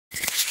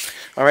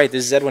All right,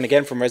 this is Edwin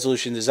again from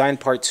Resolution Design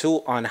Part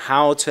 2 on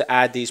how to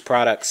add these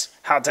products.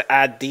 How to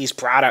add these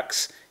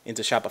products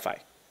into Shopify.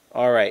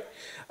 All right.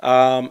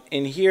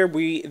 In here,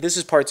 this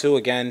is Part 2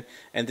 again,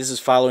 and this is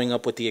following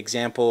up with the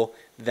example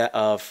that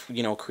of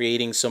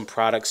creating some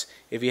products.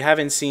 If you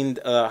haven't seen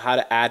how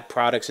to add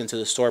products into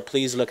the store,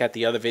 please look at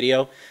the other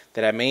video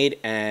that I made,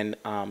 and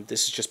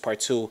this is just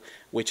Part 2,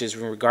 which is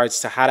in regards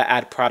to how to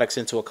add products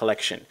into a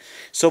collection.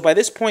 So by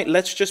this point,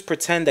 let's just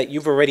pretend that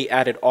you've already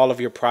added all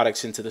of your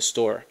products into the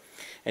store.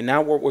 And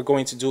now what we're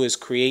going to do is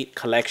create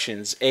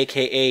collections,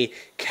 aka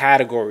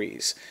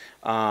categories.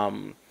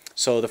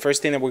 So the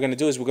first thing that we're going to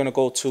do is we're going to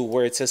go to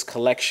where it says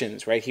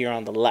collections right here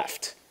on the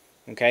left.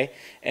 Okay,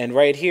 and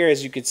right here,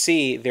 as you can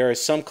see, there are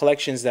some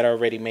collections that are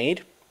already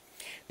made.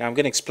 Now I'm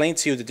going to explain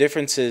to you the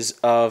differences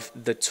of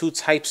the two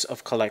types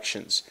of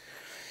collections.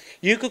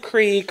 You could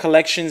create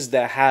collections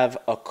that have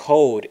a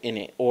code in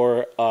it,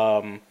 or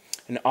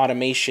an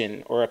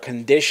automation, or a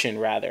condition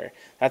rather.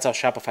 That's how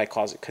Shopify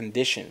calls it,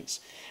 conditions.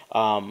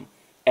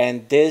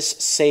 And this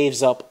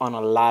saves up on a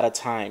lot of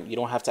time. You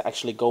don't have to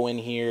actually go in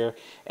here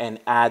and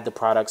add the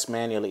products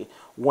manually.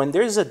 When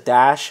there's a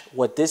dash,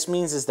 what this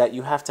means is that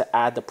you have to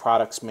add the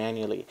products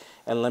manually.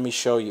 And let me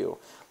show you.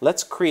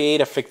 Let's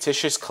create a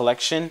fictitious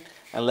collection,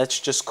 and let's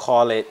just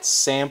call it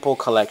sample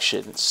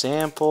collection.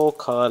 Sample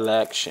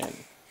collection.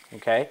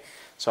 Okay?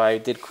 So I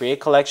did create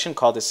collection,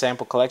 called it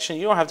sample collection.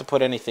 You don't have to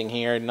put anything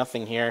here,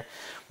 nothing here.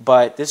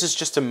 But this is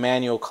just a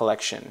manual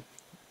collection.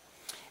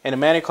 In a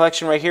manual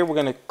collection right here, we're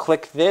going to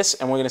click this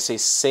and we're going to say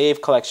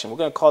save collection. We're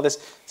going to call this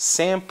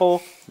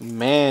sample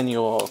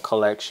manual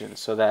collection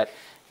so that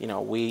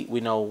we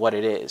know what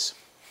it is.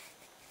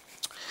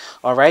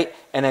 All right,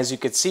 and as you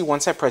can see,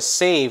 once I press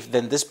save,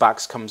 then this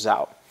box comes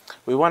out.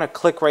 We want to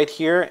click right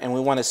here and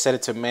we want to set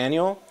it to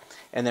manual,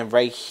 and then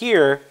right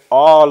here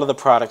all of the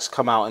products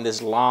come out in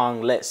this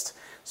long list.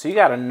 So you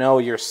got to know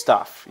your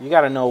stuff. You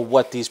got to know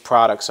what these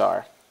products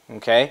are.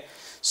 Okay,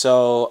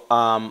 so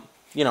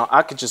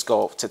I could just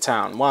go to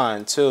town.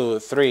 1, 2,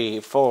 3,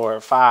 4,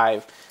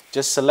 5.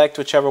 Just select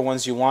whichever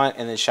ones you want,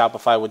 and then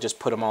Shopify will just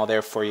put them all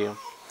there for you.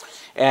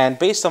 And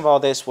based on all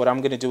this, what I'm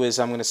going to do is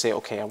I'm going to say,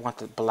 okay, I want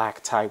the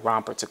black tie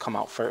romper to come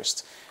out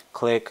first.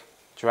 Click,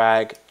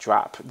 drag,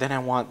 drop. Then I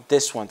want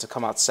this one to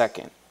come out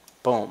second.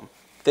 Boom.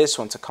 This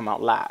one to come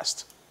out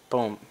last.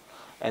 Boom.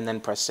 And then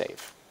press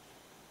save.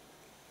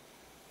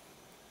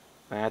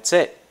 And that's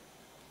it.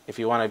 If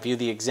you want to view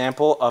the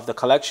example of the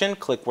collection,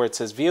 click where it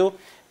says view.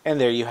 And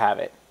there you have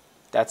it.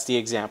 That's the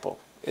example.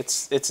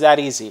 It's that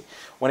easy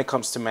when it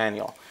comes to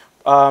manual.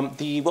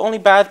 The only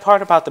bad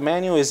part about the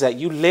manual is that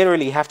you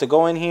literally have to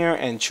go in here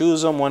and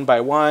choose them one by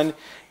one.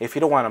 If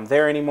you don't want them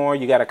there anymore,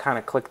 you got to kind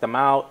of click them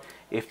out.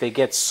 If they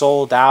get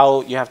sold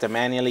out, you have to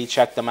manually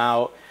check them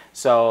out.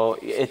 So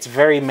it's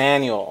very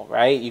manual,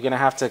 right? You're going to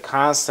have to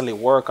constantly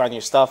work on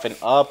your stuff and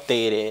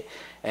update it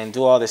and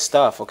do all this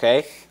stuff,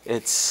 okay?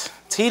 It's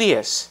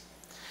tedious.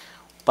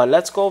 But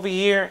let's go over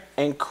here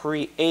and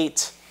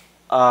create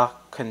a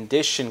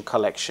condition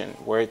collection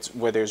where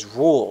there's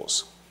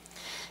rules.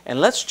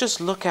 And let's just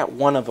look at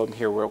one of them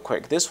here real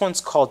quick. This one's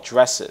called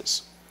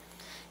dresses.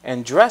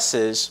 And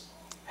dresses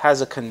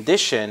has a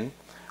condition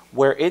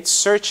where it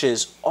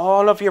searches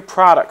all of your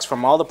products.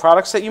 From all the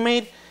products that you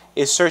made,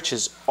 it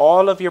searches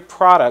all of your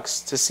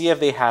products to see if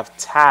they have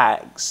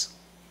tags.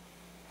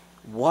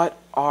 What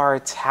are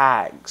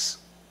tags?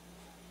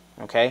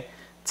 Okay,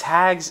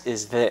 tags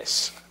is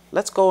this.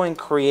 Let's go and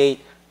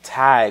create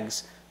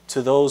tags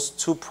to those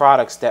two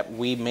products that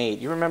we made.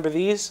 You remember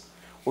these?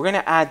 We're going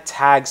to add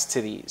tags to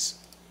these.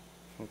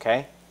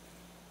 Okay?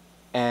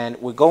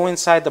 And we go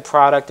inside the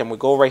product and we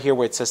go right here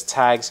where it says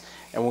tags,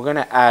 and we're going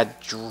to add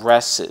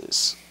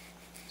dresses.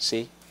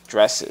 See?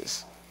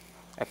 Dresses.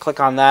 I click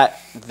on that,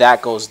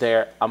 that goes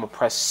there. I'm going to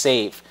press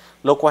save.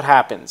 Look what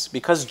happens.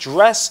 Because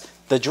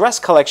the dress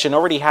collection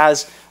already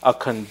has a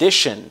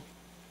condition.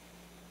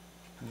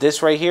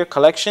 This right here,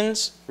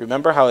 collections,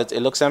 remember how it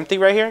looks empty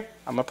right here?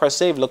 I'm going to press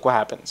save. Look what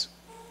happens.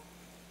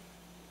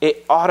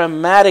 It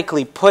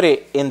automatically put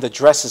it in the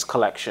dresses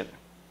collection.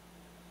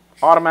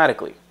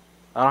 Automatically.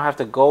 I don't have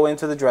to go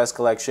into the dress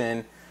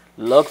collection,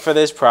 look for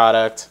this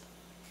product,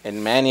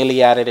 and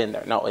manually add it in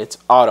there. No, it's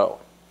auto.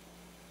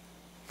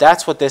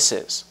 That's what this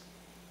is.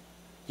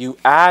 You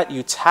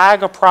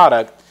tag a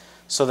product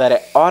so that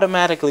it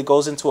automatically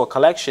goes into a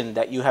collection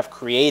that you have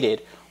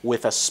created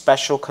with a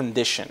special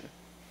condition.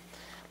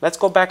 Let's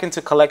go back into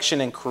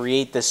collection and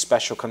create this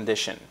special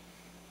condition.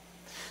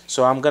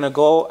 So I'm going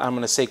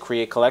to say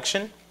create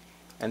collection.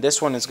 And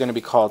this one is going to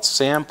be called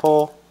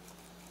sample,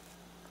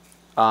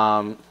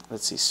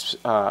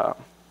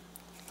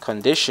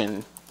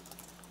 condition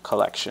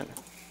collection.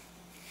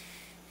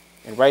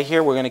 And right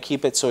here, we're going to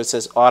keep it so it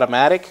says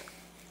automatic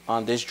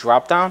on this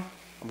drop down.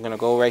 I'm going to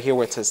go right here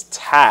where it says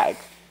tag.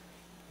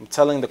 I'm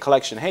telling the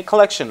collection, hey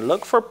collection,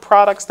 look for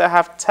products that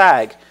have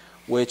tag,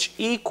 which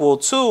equal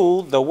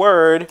to the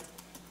word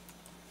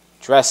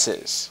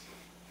dresses.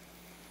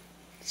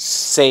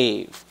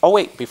 Save. Oh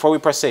wait, before we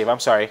press save,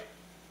 I'm sorry.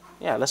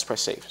 Yeah, let's press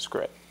save.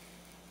 Screw it.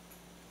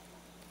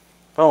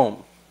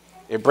 Boom.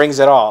 It brings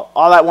it all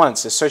at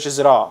once. It searches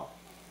it all.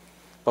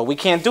 But we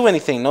can't do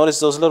anything. Notice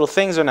those little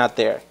things are not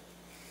there.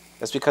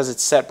 That's because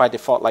it's set by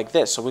default like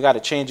this. So we got to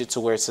change it to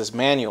where it says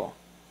manual.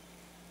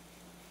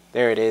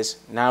 There it is.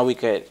 Now we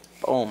could,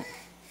 boom,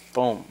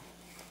 boom.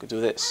 We could do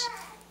this.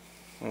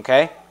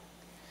 Okay?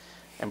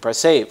 And press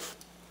save.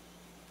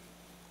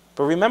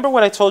 But remember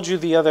what I told you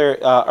the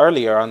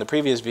earlier on the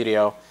previous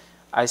video.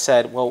 I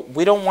said, well,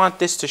 we don't want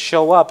this to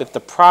show up if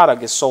the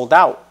product is sold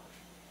out.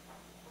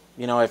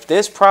 You know, if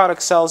this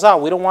product sells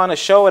out, we don't want to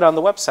show it on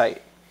the website.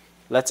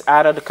 Let's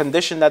add a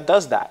condition that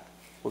does that.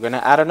 We're going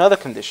to add another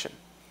condition.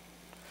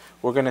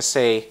 We're going to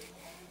say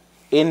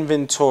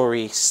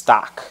inventory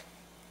stock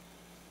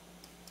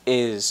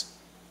is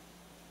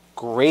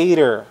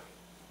greater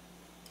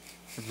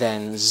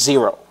than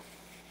 0.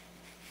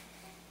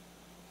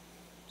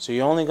 So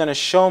you're only going to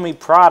show me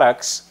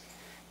products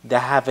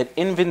that have an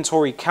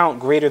inventory count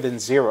greater than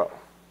 0.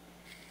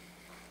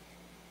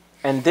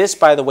 And this,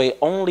 by the way,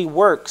 only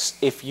works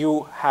if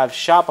you have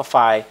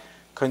Shopify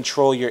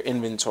control your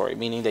inventory,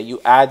 meaning that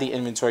you add the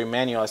inventory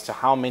manual as to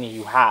how many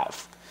you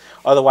have.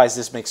 Otherwise,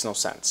 this makes no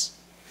sense.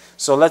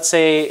 So let's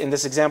say in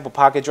this example,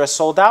 pocket dress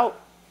sold out.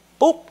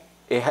 Boop,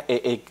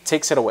 it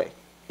takes it away.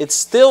 It's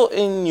still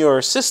in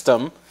your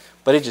system,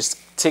 but it just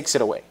takes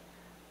it away.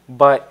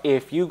 But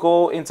if you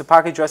go into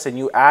pocket dress and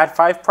you add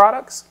 5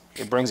 products,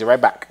 it brings it right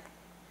back.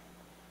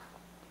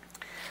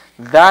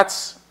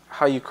 That's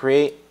how you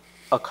create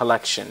a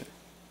collection.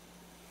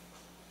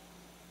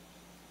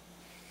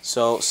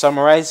 So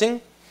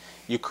summarizing,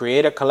 you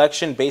create a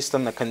collection based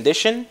on the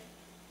condition,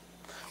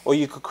 or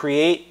you could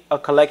create a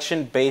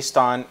collection based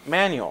on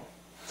manual.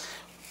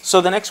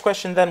 So the next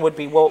question then would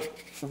be, well,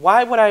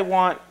 why would I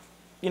want,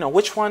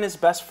 which one is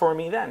best for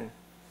me then?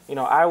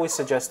 I always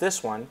suggest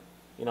this one.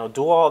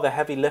 Do all the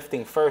heavy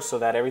lifting first so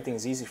that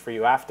everything's easy for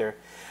you after.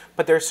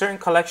 But there are certain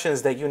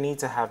collections that you need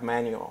to have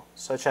manual,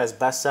 such as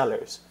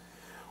bestsellers.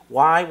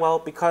 Why? Well,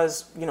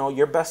 because,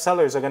 your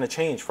bestsellers are going to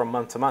change from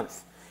month to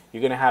month. You're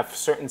going to have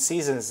certain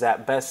seasons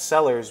that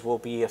bestsellers will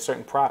be a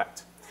certain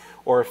product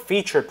or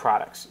featured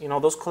products.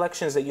 Those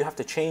collections that you have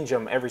to change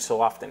them every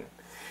so often.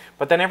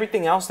 But then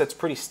everything else that's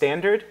pretty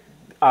standard,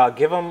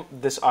 give them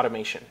this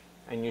automation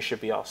and you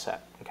should be all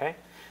set. Okay?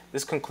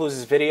 This concludes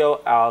this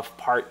video of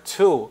part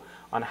 2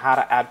 on how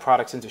to add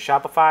products into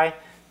Shopify,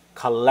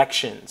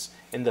 collections.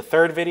 In the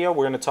third video,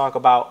 we're going to talk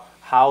about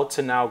how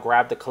to now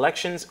grab the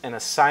collections and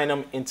assign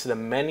them into the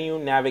menu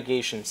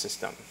navigation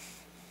system.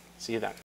 See you then.